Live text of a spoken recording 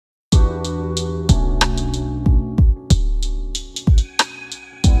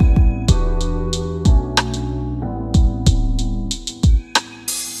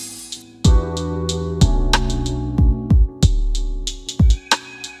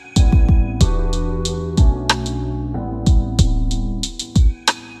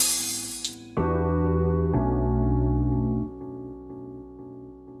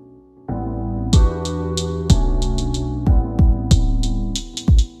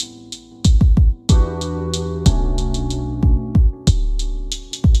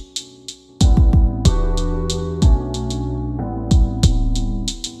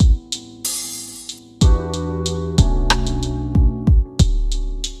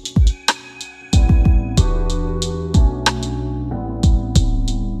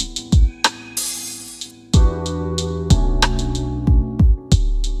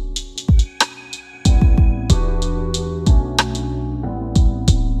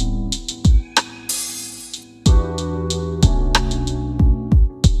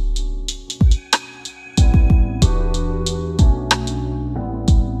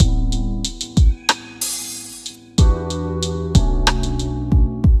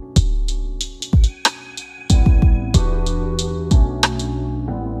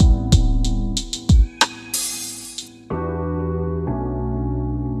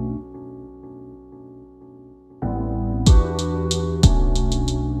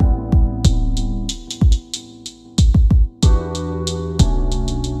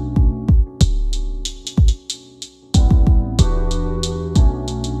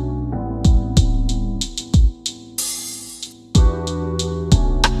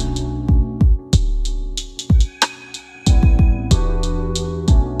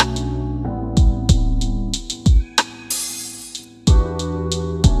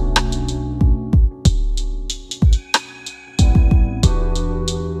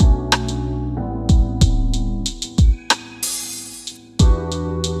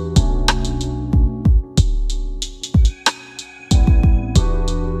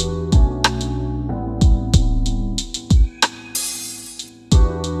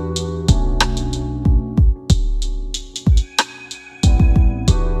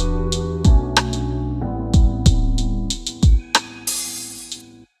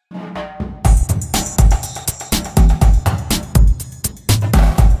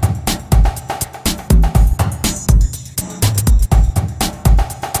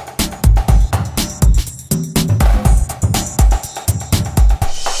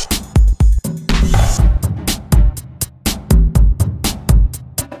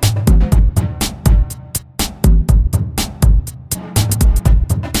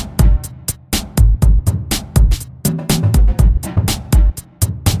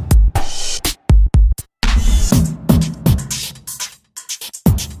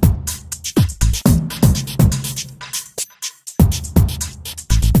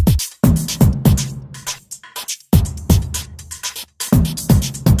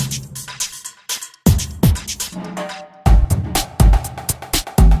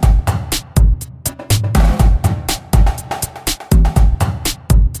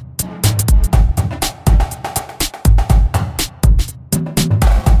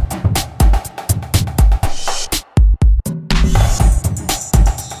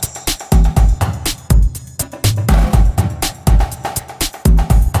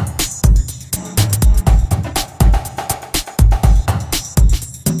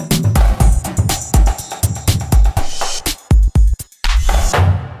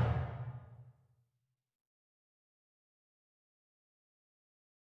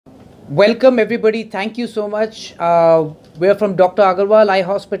Welcome everybody. Thank you so much. We're from Dr. Agarwal Eye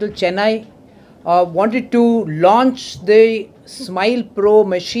Hospital, Chennai. Wanted to launch the Smile Pro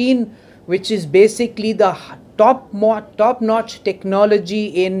machine, which is basically the top-notch technology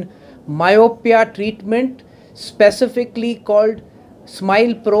in myopia treatment, specifically called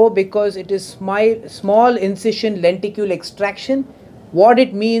Smile Pro because it is small incision lenticule extraction. What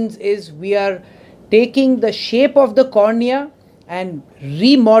it means is we are taking the shape of the cornea and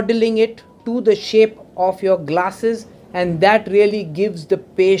remodeling it to the shape of your glasses, and that really gives the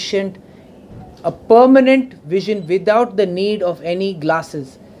patient a permanent vision without the need of any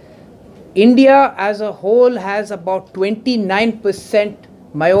glasses. India as a whole has about 29%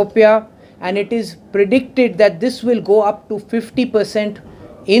 myopia, and it is predicted that this will go up to 50%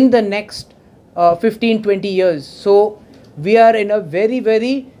 in the next 15-20 years. So we are in a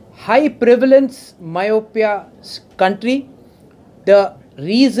very high prevalence myopia country. The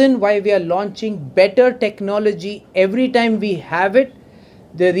reason why we are launching better technology every time we have it,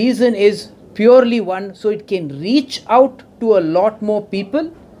 the reason is purely one, so it can reach out to a lot more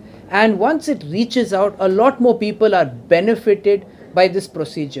people, and once it reaches out, a lot more people are benefited by this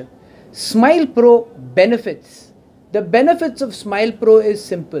procedure. Smile Pro benefits. The benefits of Smile Pro is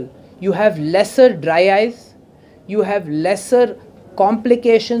simple. You have lesser dry eyes, you have lesser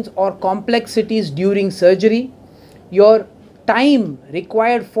complications or complexities during surgery, your time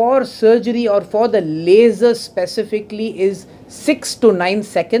required for surgery or for the laser specifically is 6 to 9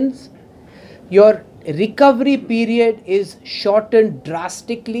 seconds. Your recovery period is shortened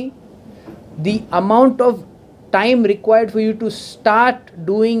drastically. The amount of time required for you to start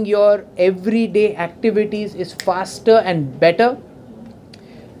doing your everyday activities is faster and better.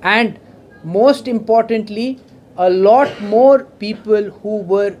 And most importantly, a lot more people who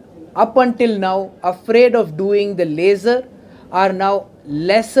were up until now afraid of doing the laser are now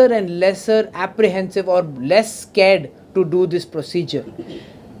lesser and lesser apprehensive or less scared to do this procedure.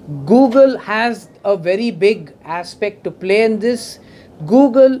 Google has a very big aspect to play in this.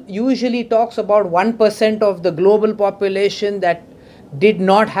 Google usually talks about 1% of the global population that did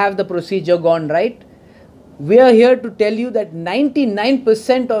not have the procedure gone right. We are here to tell you that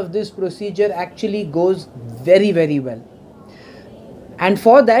 99% of this procedure actually goes very well. And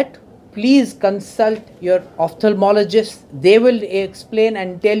for that, please consult your ophthalmologist. They will explain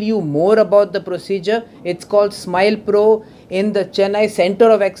and tell you more about the procedure. It's called Smile Pro in the Chennai Center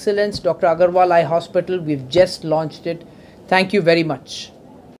of Excellence, Dr. Agarwal Eye Hospital. We've just launched it. Thank you very much.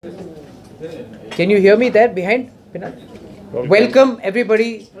 Can you hear me there behind? Welcome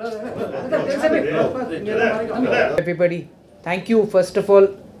everybody. Everybody, thank you first of all.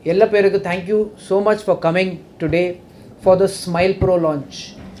 Thank you so much for coming today for the Smile Pro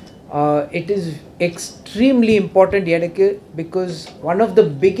launch. It is extremely important because one of the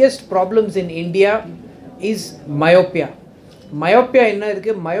biggest problems in India is myopia. Myopia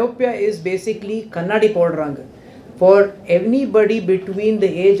is basically kannadi podranga. For anybody between the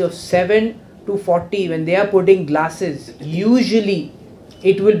age of 7 to 40, when they are putting glasses, usually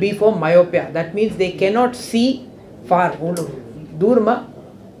it will be for myopia. That means they cannot see far, durma,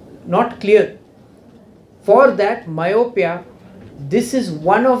 not clear. For that myopia, this is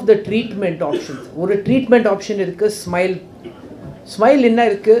one of the treatment options. One treatment option is Smile. Smile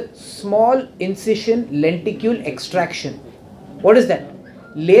is small incision lenticule extraction. What is that?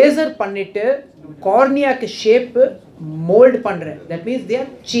 Laser pannite cornea ke shape mold pandre. That means they are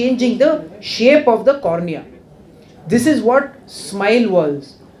changing the shape of the cornea. This is what Smile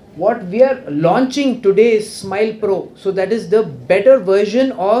was. What we are launching today is Smile Pro. So that is the better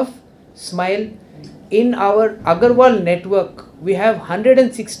version of Smile. In our Agarwal network, we have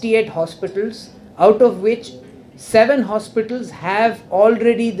 168 hospitals, out of which 7 hospitals have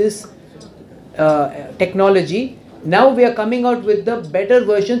already this technology. Now we are coming out with the better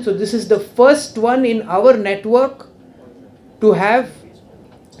version. So this is the first one in our network to have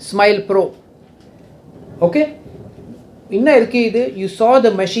Smile Pro. Okay? You saw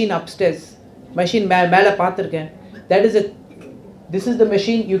the machine upstairs. Machine that is this is the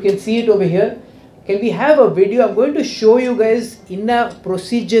machine. You can see it over here. Can we have a video? I'm going to show you guys in a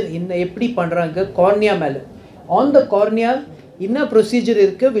procedure in eppadi pandranga cornea mele. On the cornea, in a procedure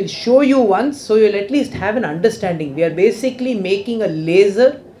irukku, we'll show you once so you'll at least have an understanding. We are basically making a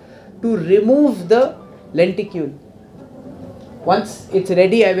laser to remove the lenticule. Once it's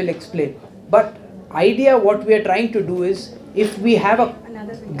ready, I will explain. But idea what we are trying to do is, if we have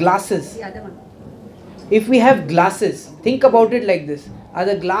glasses, if we have glasses, think about it like this.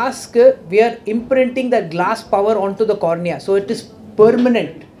 The glass, we are imprinting that glass power onto the cornea. So it is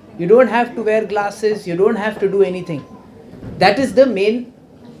permanent. You don't have to wear glasses. You don't have to do anything. That is the main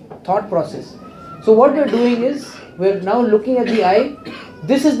thought process. So what we're doing is, we're now looking at the eye.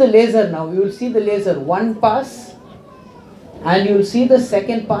 This is the laser now. You will see the laser, one pass, and you will see the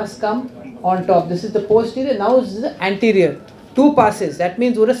second pass come on top. This is the posterior, now this is the anterior. Two passes, that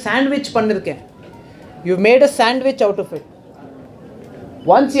means you're a sandwich pannirukken. You've made a sandwich out of it.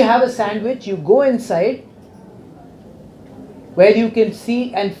 Once you have a sandwich, you go inside where you can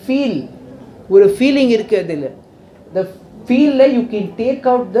see and feel. With a feeling irukku, the feel you can take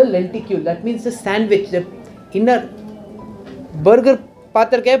out the lenticule. That means the sandwich, the inner burger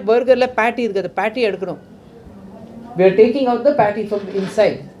burger patty irukku, the patty edukano. We are taking out the patty from the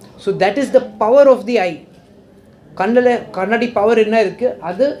inside. So that is the power of the eye. Kannadi power enna irukku,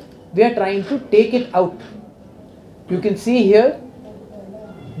 adu we are trying to take it out. You can see here,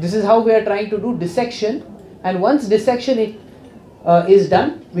 this is how we are trying to do dissection, and once dissection is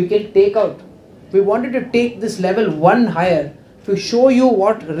done, we can take out. We wanted to take this level one higher to show you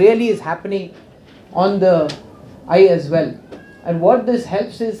what really is happening on the eye as well. And what this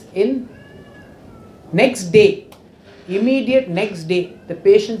helps is in next day, immediate next day, the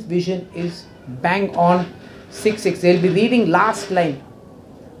patient's vision is bang on 6/6. They'll be reading last line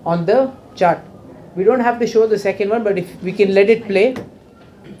on the chart. We don't have to show the second one, but if we can let it play.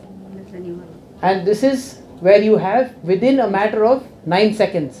 And this is where you have within a matter of 9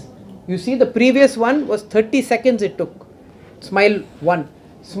 seconds. You see the previous one was 30 seconds it took. Smile 1.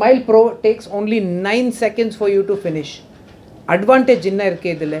 Smile Pro takes only 9 seconds for you to finish. Advantage inna irke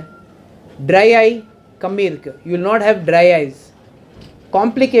idile. Dry eye kammi irukku. You will not have dry eyes.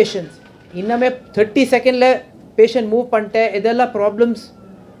 Complications. Inname 30 second le patient move pante idella problems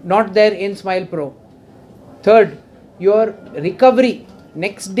not there in Smile Pro. Third, your recovery,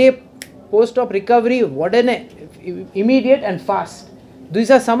 next day post-op recovery, immediate and fast. These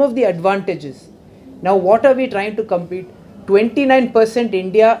are some of the advantages. Now what are we trying to compete? 29%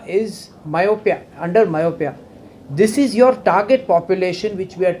 India is myopia, under myopia. This is your target population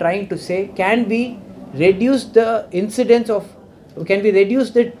which we are trying to say, can we reduce the incidence of, can we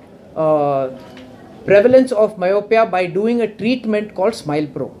reduce the prevalence of myopia by doing a treatment called Smile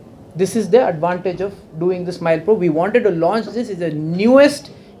Pro. This is the advantage of doing the Smile Pro. We wanted to launch this, is the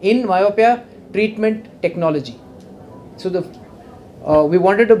newest in myopia treatment technology. So we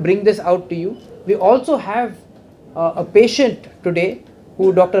wanted to bring this out to you. We also have a patient today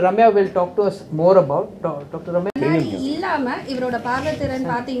who Dr. Ramya will talk to us more about. Dr. Ramya. இல்லாம இவரோட பார்வைத்திறன்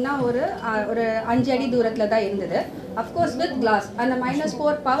பாத்தீங்கன்னா ஒரு 5 அடி தூரத்துல தான் இருந்தது. Of course with glass அந்த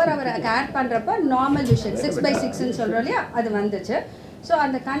 -4 power அவர் add பண்றப்ப நார்மல் விஷன் 6/6 ன்னு சொல்றோம் இல்லையா, அது வந்துச்சு. ஸோ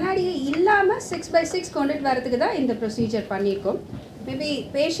அந்த கண்ணாடியை இல்லாம 6/6 கொண்டுட்டு வரதுக்கு தான் இந்த ப்ரொசீஜர் பண்ணியிருக்கோம். மேபி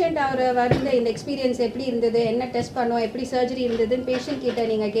பேஷண்ட் அவர் வந்து இந்த எக்ஸ்பீரியன்ஸ் எப்படி இருந்தது, என்ன டெஸ்ட் பண்ணோம், எப்படி சர்ஜரி இருந்ததுன்னு பேஷண்ட் கிட்ட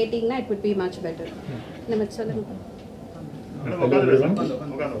நீங்க கேட்டிங்கன்னா it would be much better. நம்ம சொல்லுங்க.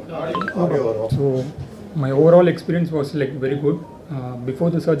 So my overall experience was like very good. Before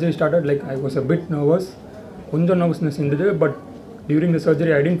the surgery started, like I was a bit nervous. Konja nervousness indhudu, but during the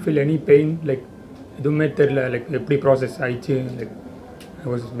surgery I didn't feel any pain. Like idume therilla, like eppadi process aichu. Like I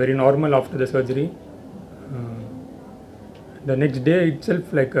was very normal after the surgery. The next day itself,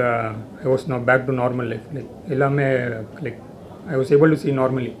 like I was now back to normal life. Like ellame, like I was able to see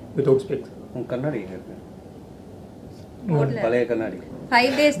normally without specs. Kannadi பழைய கண்ணாடி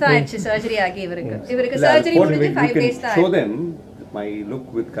 5 days தான் ஆச்சு surgery ஆகி இவருக்கு surgery முடிஞ்சு 5 days தான். Show them my look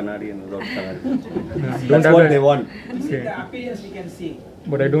with kannadi and without kannadi. That's what they want. The appearance we can see.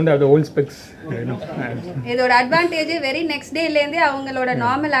 But I don't have the old specs, you know. இதோட advantage very next டேல இருந்தே அவங்களோட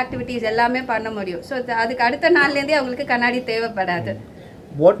normal activities எல்லாமே பண்ண முடியும். So அதுக்கு அடுத்த நாள்ல இருந்தே அவங்களுக்கு கண்ணாடி தேவைப்படாது.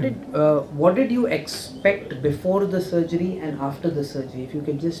 What did you expect before the surgery and after the surgery? If you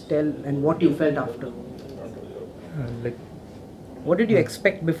could just tell, and what you felt after. Like what did you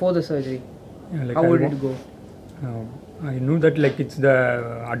expect before the surgery? Like how would it go? I knew that like it's the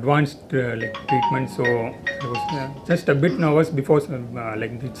advanced like treatment, so I was just a bit nervous before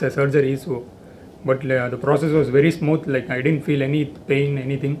like it's a surgery. So but the process was very smooth. Like I didn't feel any pain,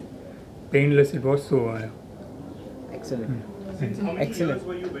 anything. Painless it was. So Excellent. How many Excellent. years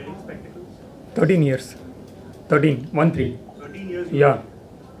were you wearing spectacles? 13 years. 13. 13 years. Yeah.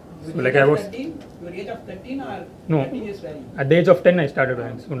 So like I was. Your age of 13 or No. 13 years wearing? At the age of 10 I started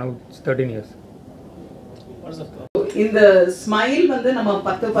wearing. So now it's 13 years. இந்த smile வந்து நம்ம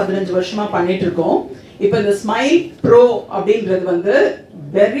 10-15 வருஷமா பண்ணிட்டு இருக்கோம். இப்போ இந்த smile bro அப்படின்றது வந்து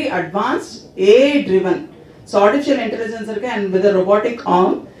very advanced AI driven. So artificial intelligence இருக்கு and with a robotic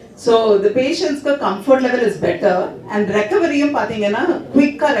arm. So the patients comfort level is better and recoveryயும் பாத்தீங்கன்னா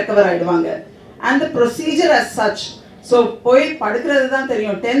குயிக்கா ரெக்கவர் ஆயிடுவாங்க. And the procedure as such, so போய் படுக்கிறது தான்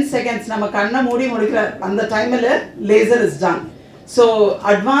தெரியும், 10 seconds நம்ம கண்ணை மூடி முடிக்கிற அந்த டைம்ல laser is done. So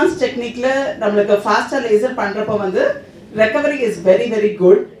advanced technique la namakku faster laser பண்றப்ப வந்து recovery is very very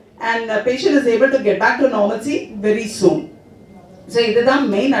good and the patient is able to get back to normalcy very soon. So this is the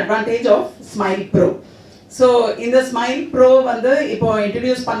main advantage of Smile Pro. So in the Smile Pro வந்து இப்போ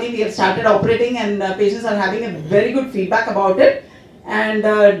introduce பண்ணி we have started operating and patients are having a very good feedback about it. And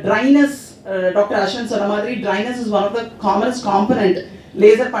dryness, Dr. Ashvin சொன்ன மாதிரி dryness is one of the commonest component.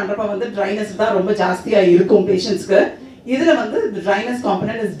 Laser பண்றப்ப வந்து dryness தான் ரொம்ப ஜாஸ்தியா இருக்கும் patientsக்கு. இதுல வந்து the dryness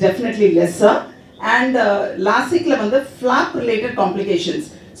component is definitely lesser. And LASIK la வந்து flap related complications.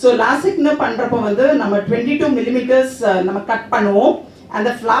 So LASIK னு பண்றப்ப வந்து நம்ம 22 millimeters நம்ம கட் பண்ணுவோம் and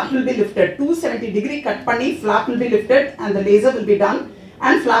the flap will be lifted. 270 degree cut பண்ணி flap will be lifted and the laser will be done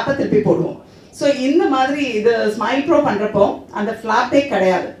and flap திருப்பி போடுவோம். So இந்த மாதிரி இது Smile Pro பண்றப்போ அந்த flap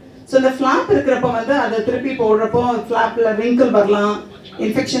கிடையாது. So இந்த flap இருக்கிறப்ப வந்து அதை திருப்பி போடுறப்போ flapல wrinkle வரலாம்,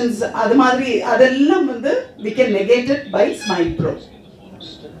 infections அது மாதிரி அதெல்லாம் வந்து we can negate it by Smile Pro.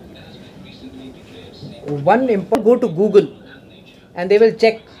 One important, go to Google and they will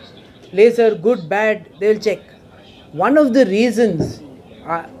check laser good bad, they will check. One of the reasons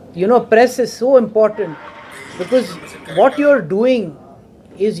press is so important because what you're doing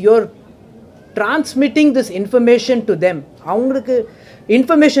is you're transmitting this information to them. Avangalukku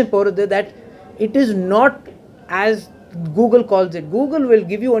information porudhu that it is not as Google calls it. Google will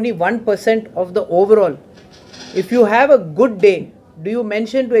give you only 1% of the overall. If you have a good day, do you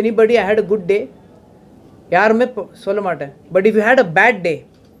mention to anybody I had a good day? யாருமே சொல்ல மாட்டேன். But if you had a bad day,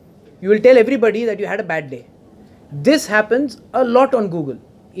 you will tell everybody that you had a bad day. This happens a lot on Google.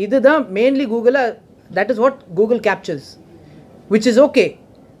 இதுதான் mainly Google, that is what Google captures, which is okay,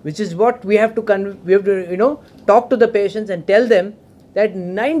 which is what we have to talk to the patients and tell them that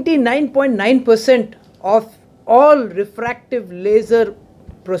 99.9% of all refractive laser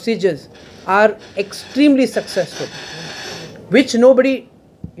procedures are extremely successful, which nobody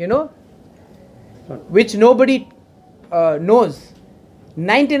knows.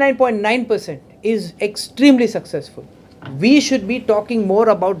 99.9% is extremely successful. We should be talking more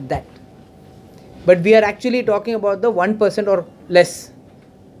about that, but we are actually talking about the 1% or less.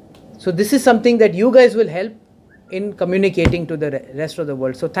 So this is something that you guys will help in communicating to the rest of the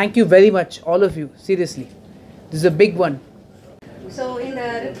world. So thank you very much, all of you, seriously. This is a big one. So in the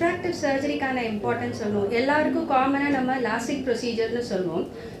refractive surgery kind of importance சொல்லுவோம். எல்லாருக்கும் காமனா நம்ம LASIK ப்ரொசீஜர்னு சொல்லுவோம்.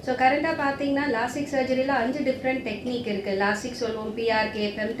 So கரண்டாக பார்த்தீங்கன்னா LASIK சர்ஜரியில் 5 different technique இருக்குது. LASIK சொல்லுவோம், PRK,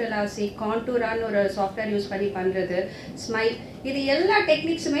 FemtoLASIK, கான்டூரான்னு ஒரு software use பண்ணி பண்ணுறது, ஸ்மைல், இது எல்லா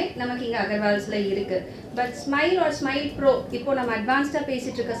டெக்னிக்ஸுமே நமக்கு இங்கே அகர்வால்ஸில் இருக்குது. But smile R smile bro, இப்போ நம்ம அட்வான்ஸ்டாக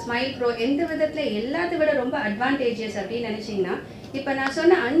பேசிகிட்டு இருக்க ஸ்மைல் ப்ரோ எந்த விதத்தில் எல்லாத்தை விட ரொம்ப அட்வான்டேஜஸ் அப்படின்னு நினச்சிங்கன்னா, இப்போ நான்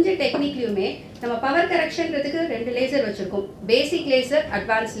சொன்ன 5 டெக்னிக்லையுமே நம்ம பவர் கரெக்ஷன்றதுக்கு 2 லேசர் வச்சுருக்கோம். பேசிக் லேசர்,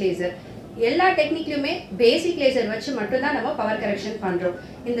 அட்வான்ஸ் லேசர். எல்லா டெக்னிக்லையுமே பேசிக் லேசர் வச்சு மட்டும்தான் நம்ம பவர் கரெக்ஷன் பண்ணுறோம்.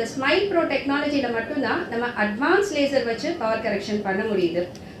 இந்த ஸ்மைல் ப்ரோ டெக்னாலஜியில் மட்டும்தான் நம்ம அட்வான்ஸ் லேசர் வச்சு பவர் கரெக்ஷன் பண்ண முடியுது.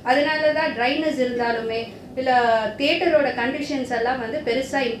 அதனால தான் ட்ரைனஸ் இருந்தாலுமே இல்லை தியேட்டரோட கண்டிஷன்ஸ் எல்லாம் வந்து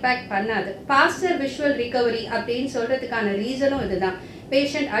பெருசாக இம்பேக்ட் பண்ணாது. ஃபாஸ்டர் விஷுவல் ரிகவரி அப்படின்னு சொல்கிறதுக்கான ரீசனும் இதுதான்.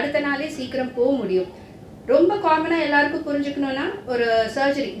 பேஷண்ட் அடுத்த நாளே சீக்கிரம் போக முடியும். ரொம்ப காமனாக எல்லாருக்கும் புரிஞ்சுக்கணுன்னா, ஒரு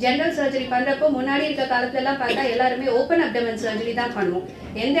சர்ஜரி, ஜென்ரல் சர்ஜரி பண்ணுறப்போ முன்னாடி இருக்க காலத்துலலாம் பார்த்தா எல்லாருமே ஓப்பன் அப்டமன் சர்ஜரி தான் பண்ணுவோம்.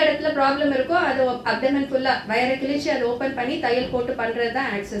 எந்த இடத்துல ப்ராப்ளம் இருக்கோ அது அப்டமன் ஃபுல்லாக வயரை கிழிச்சு அதை ஓப்பன் பண்ணி தையல் போட்டு பண்ணுறது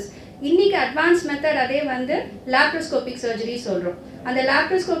தான் ஆக்சஸ். இன்றைக்கி அட்வான்ஸ் மெத்தட் அதே வந்து லேப்ரோஸ்கோபிக் சர்ஜரி சொல்கிறோம். அந்த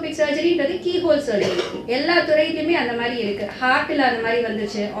லேப்ரோஸ்கோபிக் சர்ஜரின்றது கீஹோல் சர்ஜரி. எல்லா துறையிலையுமே அந்த மாதிரி இருக்குது. ஹார்ட்டில் அந்த மாதிரி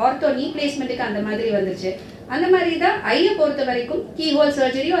வந்துருச்சு, ஆர்த்தோ நீ பிளேஸ்மெண்ட்டுக்கு அந்த மாதிரி வந்துருச்சு. அந்த மாதிரி தான் ஐயை பொறுத்த வரைக்கும் கீஹோல்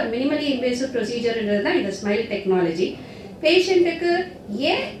சர்ஜரி ஒரு மினிமலி இன்வேசிவ் ப்ரொசீஜர்ன்றது தான் இந்த ஸ்மைல் டெக்னாலஜி. பேஷண்ட்டுக்கு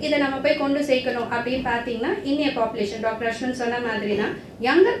ஏன் இதை நம்ம போய் கொண்டு சேர்க்கணும் அப்படின்னு பார்த்தீங்கன்னா, இந்திய பாப்புலேஷன் டாக்டர் அஸ்வின் சொன்ன மாதிரி தான்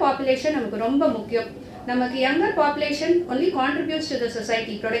யங்கர் பாப்புலேஷன் நமக்கு ரொம்ப முக்கியம். நமக்கு younger population only contributes to the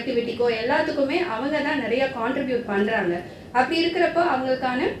society, ப்ரொடக்டிவிட்டிக்கோ எல்லாத்துக்குமே அவங்க தான் நிறைய கான்ட்ரிபியூட் பண்ணுறாங்க. அப்படி இருக்கிறப்போ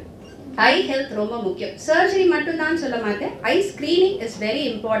அவங்களுக்கான ஐ ஹெல்த் ரொம்ப முக்கியம். சர்ஜரி மட்டும்தான் சொல்ல மாட்டேன், ஐ screening is very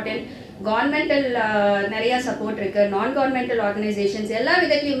important. Governmental நிறையா சப்போர்ட் இருக்குது, நான் கவர்மெண்டல் ஆர்கனைசேஷன்ஸ் எல்லா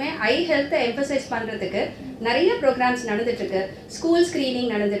விதத்துலையுமே ஐ ஹெல்த்தை எம்பசைஸ் பண்ணுறதுக்கு நிறைய ப்ரோக்ராம்ஸ் நடந்துட்டுருக்கு. ஸ்கூல்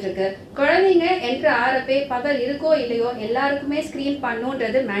ஸ்க்ரீனிங் நடந்துட்டுருக்கு. குழந்தைங்க என்ட்ரு ஆறப்பே பவர் இருக்கோ இல்லையோ எல்லாருக்குமே ஸ்க்ரீன்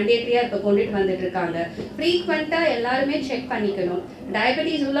பண்ணுன்றது மேண்டேட்ரியாக இப்போ கொண்டுட்டு வந்துட்டுருக்காங்க. ஃப்ரீக்வெண்ட்டாக எல்லாருமே செக் பண்ணிக்கணும்,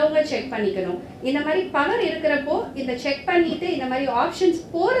 டயபெட்டிஸ் உள்ளவங்க செக் பண்ணிக்கணும். இந்த மாதிரி பவர் இருக்கிறப்போ இந்த செக் பண்ணிவிட்டு இந்த மாதிரி ஆப்ஷன்ஸ்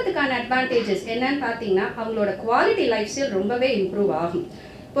போகிறதுக்கான அட்வான்டேஜஸ் என்னன்னு பார்த்தீங்கன்னா, அவங்களோட குவாலிட்டி லைஃப் ஸ்டைல் ரொம்பவே இம்ப்ரூவ் ஆகும்.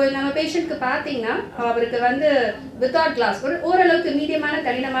 இப்போ நம்ம பேஷண்ட்க்கு பார்த்தீங்கன்னா, அவருக்கு வந்து வித்தவுட் கிளாஸ் ஓரளவுக்கு மீடியமான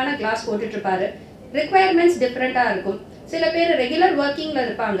கடினமான கிளாஸ் போட்டுட்ருப்பாரு. ரிக்குவயர்மெண்ட்ஸ் டிஃப்ரெண்ட்டாக இருக்கும். சில பேர் ரெகுலர் ஒர்க்கிங்கில்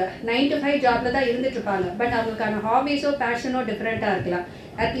இருப்பாங்க, 9 to 5 ஜாப்ல தான் இருந்துட்டு இருப்பாங்க. பட் அவங்களுக்கான ஹாபீஸோ பேஷனோ டிஃப்ரெண்ட்டாக இருக்கலாம்.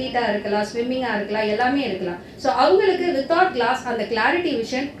 அத்லீட்டாக இருக்கலாம், ஸ்விம்மிங்காக இருக்கலாம், எல்லாமே இருக்கலாம். ஸோ அவங்களுக்கு வித்தவுட் கிளாஸ் அந்த கிளாரிட்டி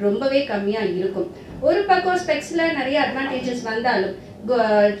விஷன் ரொம்பவே கம்மியாக இருக்கும். ஒரு பக்கம் ஸ்பெக்ஸில் நிறைய அட்வான்டேஜஸ் வந்தாலும்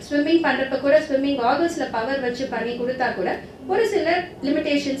ஸ்விம்மிங் பண்ணுறப்ப கூட ஸ்விம்மிங் காகல்ஸில் பவர் வச்சு பண்ணி கொடுத்தா கூட ஒரு சில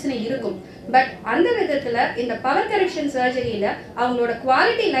லிமிடேஷன்ஸ்னு இருக்கும். பட் அந்த விதத்தில் இந்த பவர் கரெக்ஷன் சர்ஜரியில் அவங்களோட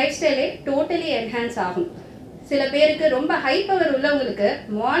குவாலிட்டி லைஃப் ஸ்டைலே டோட்டலி என்ஹான்ஸ் ஆகும். சில பேருக்கு ரொம்ப ஹை பவர் உள்ளவங்களுக்கு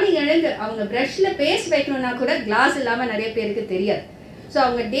மார்னிங் எழுந்து அவங்க ப்ரஷ்ல பேஸ்ட் வைக்கணும்னா கூட கிளாஸ் இல்லாமல் நிறைய பேருக்கு தெரியாது. ஸோ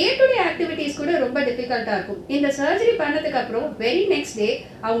அவங்க டே டு டே ஆக்டிவிட்டீஸ் கூட ரொம்ப டிஃபிகல்ட்டாக இருக்கும். இந்த சர்ஜரி பண்ணதுக்கு அப்புறம் வெரி நெக்ஸ்ட் டே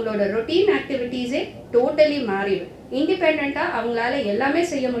அவங்களோட ரொட்டீன் ஆக்டிவிட்டீஸே டோட்டலி மாறிடும். இண்டிபெண்ட்டாக அவங்களால எல்லாமே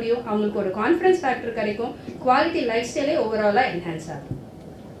செய்ய முடியும். அவங்களுக்கு ஒரு கான்ஃபிடன்ஸ் ஃபேக்டர் கிடைக்கும். குவாலிட்டி லைஃப் ஸ்டைலே ஓவராலாக என்ஹான்ஸ் ஆகும்.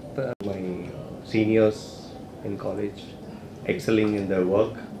 My seniors in college excelling in their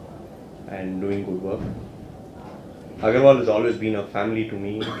work and doing good work. Agarwal has always been a family to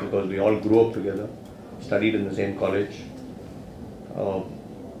me because we all grew up together, studied in the same college.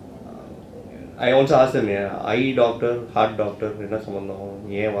 I also asked them, eye doctor, heart doctor, என்ன சம்பந்தம்,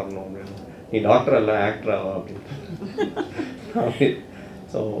 ஏன் வரணும் அப்படின்னு. நீ doctor அல்ல ஆக்டராவா அப்படின்னு.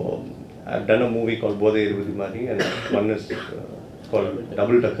 So I've done a movie called போதை இருபது மாதிரி, and one is called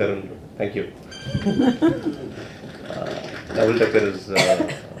Double Tucker. Thank you. Double Tucker is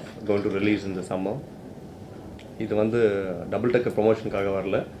going to release in the summer. இது வந்து டபுள் டக்கர் ப்ரொமோஷனுக்காக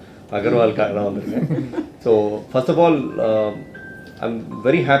வரல, அகர்வாலுக்காக தான் வந்திருக்கேன். So first of all I'm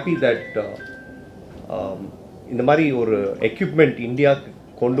very happy that இந்த மாதிரி ஒரு எக்யூப்மெண்ட் இந்தியாவுக்கு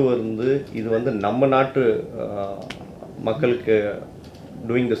கொண்டு வந்து இது வந்து நம்ம நாட்டு மக்களுக்கு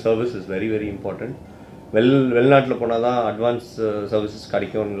doing the service is very very important. வெளிநாட்டில் போனால் தான் அட்வான்ஸ் சர்வீசஸ்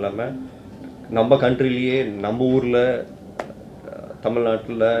கிடைக்கும்னு இல்லாமல் நம்ம கண்ட்ரிலேயே நம்ம ஊரில்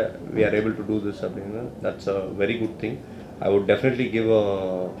தமிழ்நாட்டில் we are able to do this அப்படின்னா that's a very good thing. I would definitely give a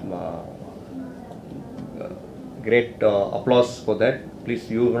great applause for that. Please,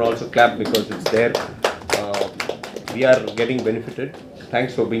 you can also clap because it's there. We are getting benefited.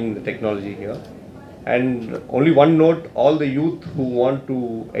 Thanks for bringing the technology here. And only one note, all the youth who want to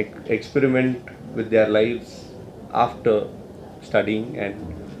experiment with their lives after studying and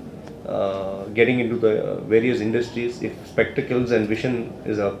getting into the various industries, if spectacles and vision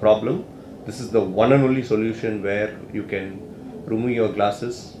is a problem, this is the one and only solution where you can remove your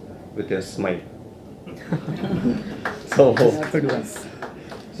glasses with a smile.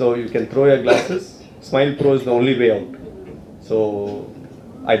 So you can throw your glasses. Smile Pro is the only way out. So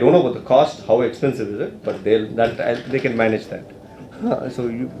I don't know about the cost, how expensive is it, but they can manage that. So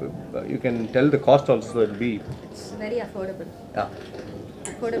you can tell the cost also. It will be. It's very affordable. Yeah.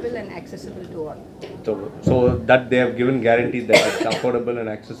 Affordable and accessible to all. So that they have given guarantee that it's affordable and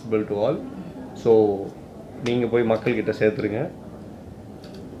accessible to all. So நீங்கள் போய் மக்கள்கிட்ட சேர்த்துருங்க.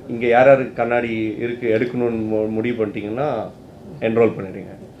 இங்கே யார் யாருக்கு கண்ணாடி எடுக்கணும்னு முடிவு பண்ணிட்டீங்கன்னா என்ரோல்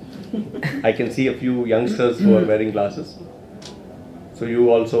பண்ணிடுங்க. I can see a few youngsters who are wearing glasses. So you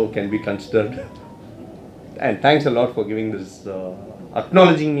also can be considered. And thanks a lot for giving this,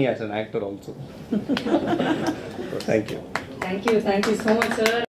 acknowledging me as an actor also. So thank you. Thank you so much, sir.